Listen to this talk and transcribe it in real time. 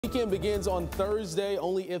Weekend begins on Thursday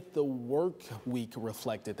only if the work week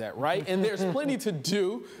reflected that, right? And there's plenty to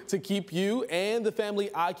do to keep you and the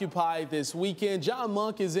family occupied this weekend. John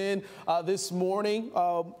Monk is in this morning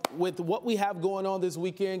with what we have going on this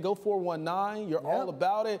weekend. Go 419, you're all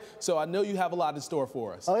about it. So I know you have a lot in store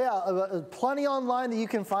for us. Oh yeah, plenty online that you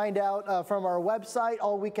can find out from our website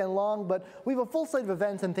all weekend long. But we have a full slate of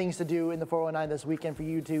events and things to do in the 419 this weekend for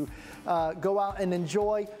you to go out and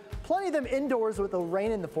enjoy. Plenty of them indoors with the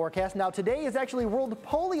rain in the forecast. Now today is actually World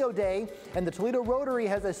Polio Day, and the Toledo Rotary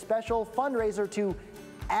has a special fundraiser to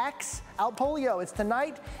Axe Out Polio. It's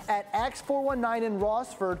tonight at Axe 419 in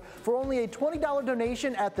Rossford. For only a $20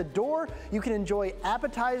 donation at the door, you can enjoy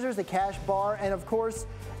appetizers, a cash bar, and of course,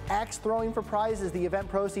 axe throwing for prizes. The event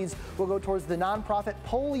proceeds will go towards the nonprofit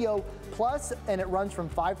Polio Plus, and it runs from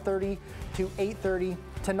 5:30 to 8:30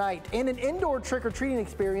 tonight. And an indoor trick-or-treating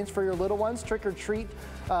experience for your little ones. Trick-or-treat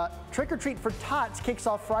for Tots kicks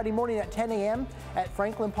off Friday morning at 10 a.m. at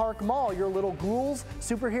Franklin Park Mall. Your little ghouls,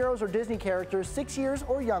 superheroes, or Disney characters 6 years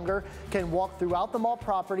or younger can walk throughout the mall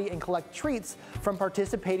property and collect treats from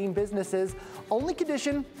participating businesses. Only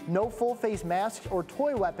condition, no full-face masks or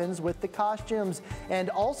toy weapons with the costumes. And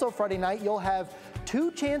also Friday night, you'll have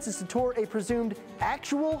 2 chances to tour a presumed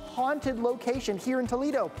actual haunted location here in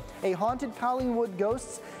Toledo. A haunted Collingwood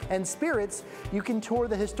Ghosts and Spirits. You can tour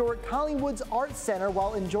the historic Collingwoods Arts Center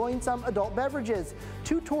while enjoying some adult beverages.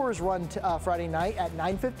 2 tours run Friday night at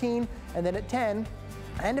 9:15 and then at 10.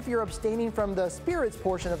 And if you're abstaining from the spirits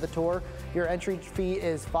portion of the tour, your entry fee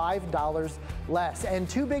is $5 less. And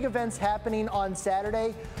 2 big events happening on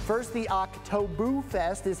Saturday. First, the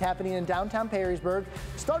Oktoberfest is happening in downtown Perrysburg,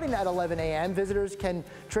 starting at 11 a.m. Visitors can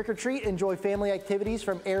trick-or-treat, enjoy family activities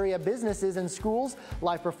from area businesses and schools,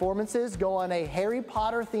 live performances, go on a Harry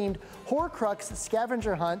Potter-themed Horcrux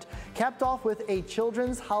scavenger hunt, capped off with a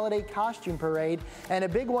children's holiday costume parade, and a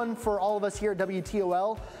big one for all of us here at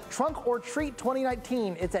WTOL, Trunk or Treat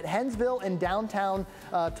 2019. It's at Hensville in downtown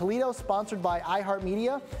Toledo, sponsored by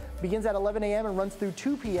iHeartMedia. Begins at 11 a.m. and runs through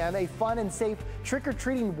 2 p.m. A fun and safe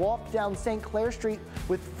trick-or-treating walk down St. Clair Street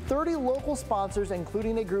with 30 local sponsors,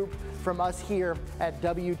 including a group from us here at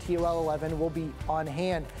WTOL 11 will be on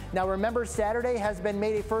hand. Now remember, Saturday has been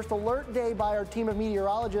made a first alert day by our team of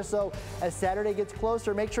meteorologists, so as Saturday gets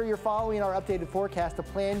closer, make sure you're following our updated forecast to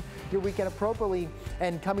plan your weekend appropriately.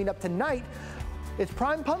 And coming up tonight, it's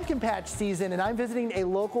prime pumpkin patch season, and I'm visiting a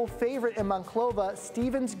local favorite in Monclova,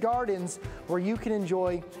 Stevens Gardens, where you can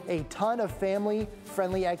enjoy a ton of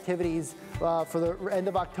family-friendly activities for the end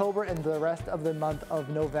of October and the rest of the month of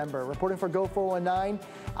November. Reporting for Go 419,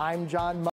 I'm John Monk.